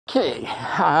Okay,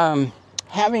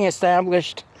 having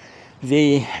established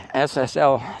the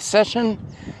SSL session,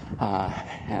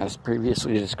 as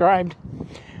previously described,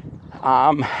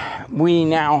 we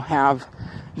now have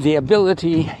the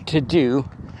ability to do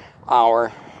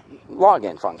our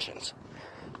login functions.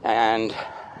 And,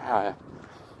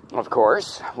 of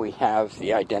course, we have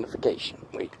the identification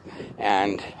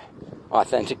and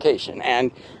authentication.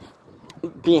 And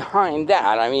behind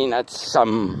that, I mean, at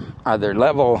some other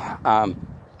level,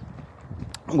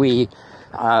 we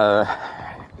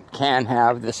can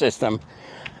have the system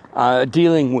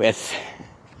dealing with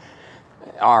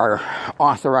our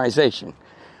authorization,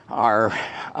 our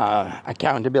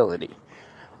accountability.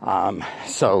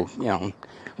 So, you know,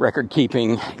 record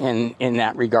keeping in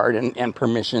that regard, and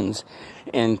permissions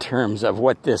in terms of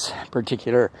what this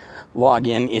particular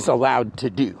login is allowed to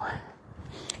do.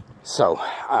 So,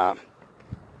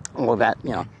 all that,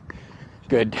 you know,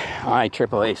 good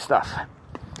IAAA stuff.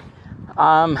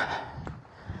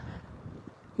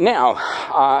 Now,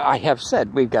 I have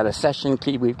said we've got a session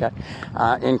key, we've got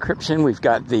encryption, we've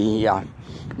got the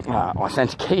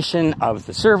authentication of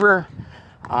the server.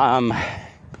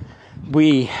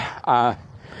 We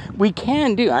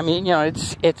can do, I mean, you know,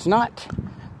 it's not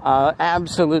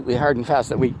absolutely hard and fast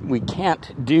that we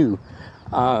can't do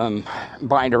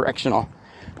bidirectional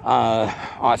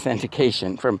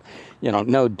authentication from, you know,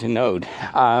 node to node.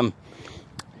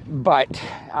 But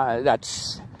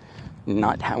that's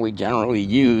not how we generally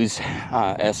use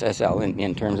SSL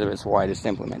in terms of its widest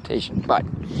implementation. But,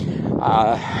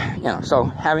 you know, so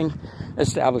having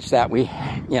established that, we,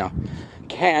 you know,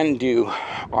 can do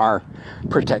our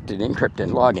protected encrypted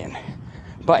login.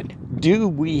 But do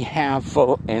we have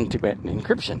full end-to-end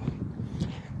encryption?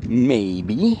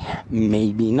 Maybe,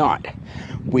 maybe not.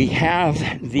 We have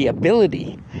the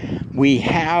ability, we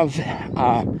have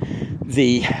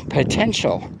the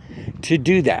potential to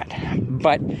do that,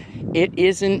 but it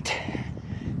isn't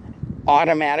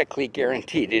automatically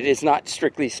guaranteed. It is not,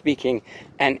 strictly speaking,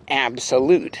 an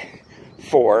absolute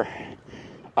for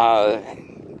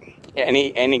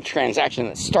any transaction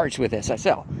that starts with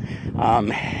SSL.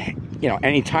 You know,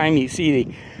 anytime you see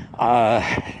the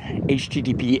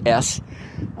HTTPS,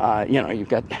 you know, you've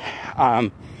got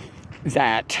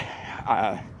that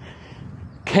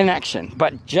connection.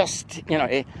 But just, you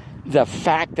know, the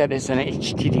fact that it's an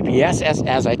HTTPS,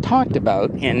 as I talked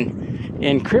about in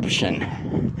encryption,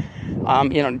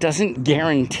 you know, doesn't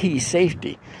guarantee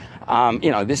safety.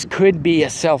 You know, this could be a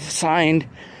self-signed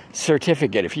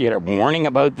certificate. If you get a warning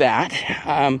about that,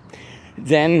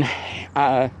 then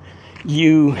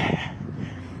you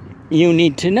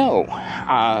need to know,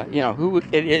 you know, who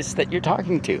it is that you're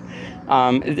talking to.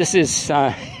 This is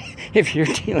if you're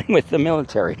dealing with the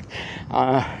military,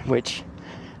 which,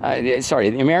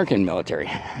 sorry, the American military.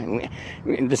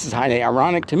 This is highly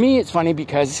ironic to me. It's funny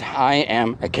because I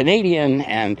am a Canadian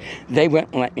and they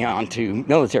wouldn't let me on to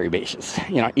military bases,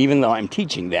 you know, even though I'm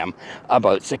teaching them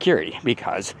about security,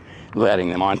 because letting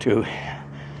them onto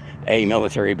a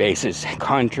military base is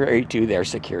contrary to their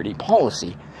security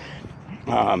policy.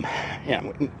 You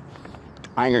know,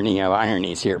 irony of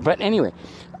ironies here. But anyway,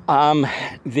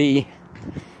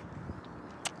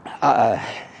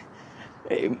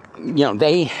 you know,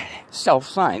 they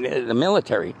self-sign, the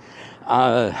military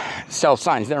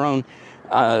self-signs their own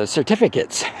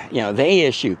certificates. You know, they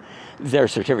issue their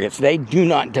certificates. They do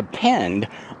not depend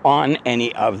on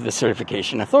any of the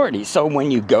certification authorities. So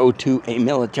when you go to a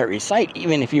military site,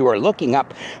 even if you are looking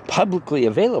up publicly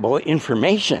available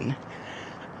information,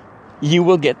 you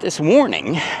will get this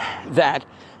warning that,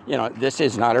 you know, this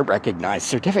is not a recognized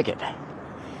certificate.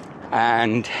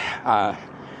 And,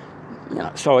 you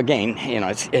know, so again, you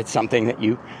know, it's something that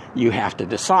you have to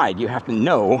decide. You have to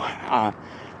know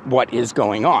what is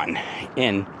going on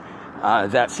in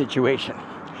that situation.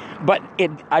 But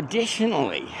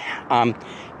additionally,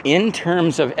 in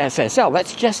terms of SSL,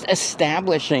 that's just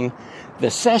establishing the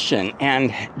session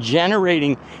and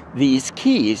generating these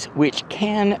keys, which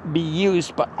can be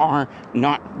used but are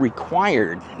not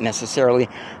required necessarily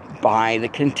by the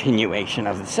continuation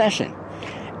of the session.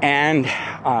 And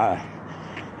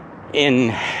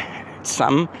in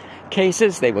some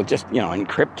cases, they will just, you know,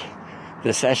 encrypt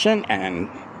the session and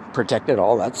protect it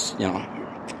all. That's, you know,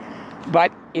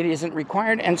 but it isn't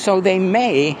required. And so they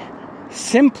may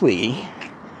simply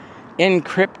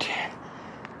encrypt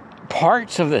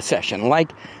parts of the session,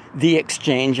 like the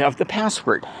exchange of the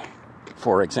password,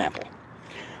 for example.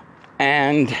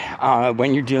 And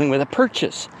when you're dealing with a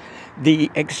purchase, the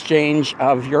exchange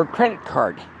of your credit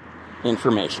card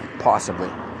information, possibly.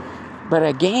 But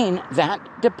again,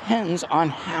 that depends on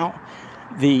how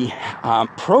the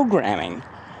programming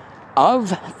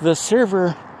of the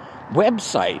server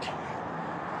website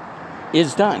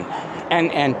is done.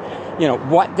 And you know,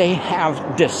 what they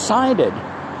have decided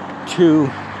to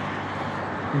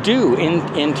do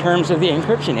in terms of the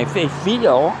encryption. If they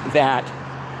feel that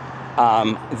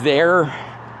their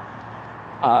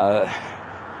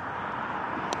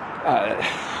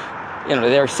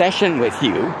their session with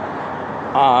you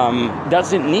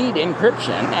doesn't need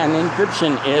encryption, and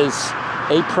encryption is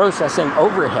a processing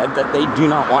overhead that they do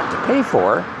not want to pay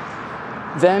for,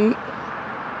 then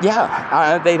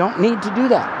yeah, they don't need to do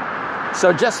that.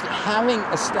 So just having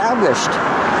established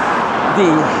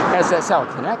the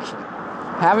SSL connection,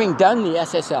 having done the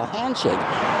SSL handshake,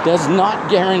 does not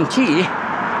guarantee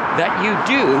that you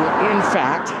do, in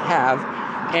fact, have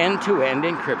end-to-end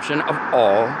encryption of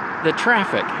all the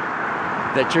traffic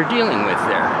that you're dealing with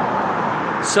there.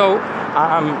 So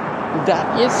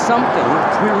that is something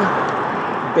to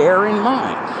bear in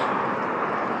mind.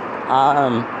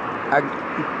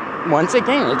 Once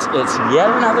again, it's yet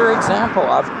another example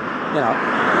of, you know,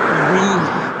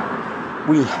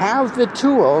 we have the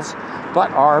tools,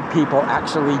 but are people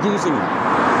actually using them?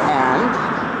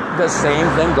 And the same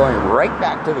thing, going right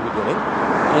back to the beginning,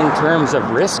 in terms of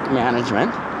risk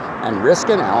management and risk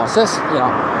analysis, you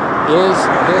know, is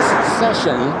this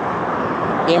session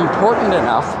important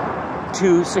enough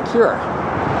to secure?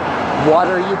 What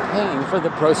are you paying for the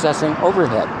processing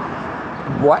overhead?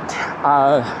 What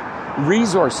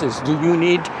resources do you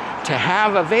need to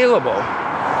have available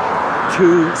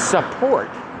to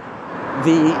support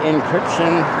the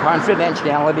encryption,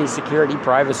 confidentiality, security,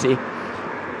 privacy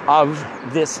of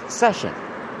this session?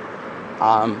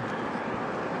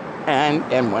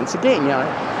 And once again, you know,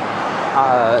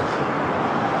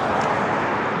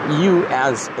 you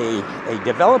as a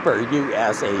developer, you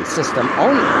as a system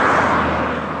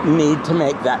owner, need to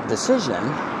make that decision,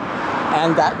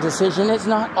 and that decision is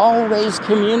not always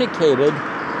communicated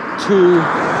to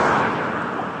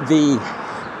the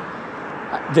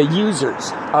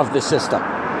users of the system.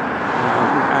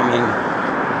 I mean,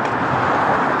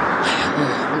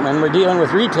 when we're dealing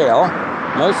with retail,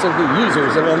 most of the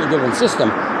users of any given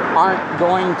system aren't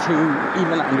going to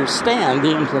even understand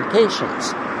the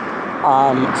implications.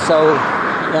 So,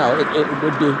 you know, it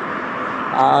would be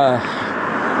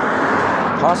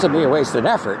possibly a wasted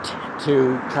effort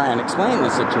to try and explain the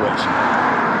situation.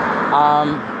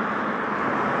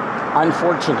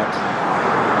 Unfortunate,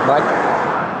 but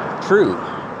true.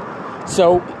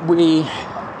 So we,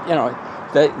 you know,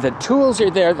 the tools are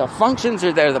there, the functions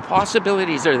are there, the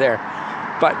possibilities are there,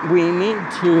 but we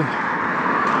need to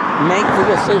make the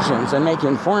decisions and make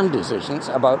informed decisions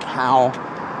about how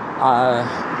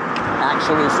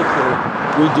actually secure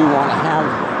we do want to have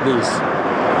these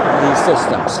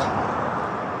systems.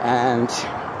 And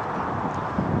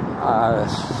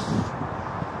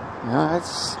you know,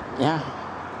 it's, yeah,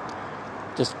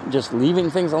 just leaving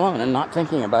things alone and not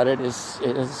thinking about it is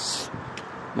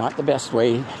not the best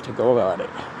way to go about it.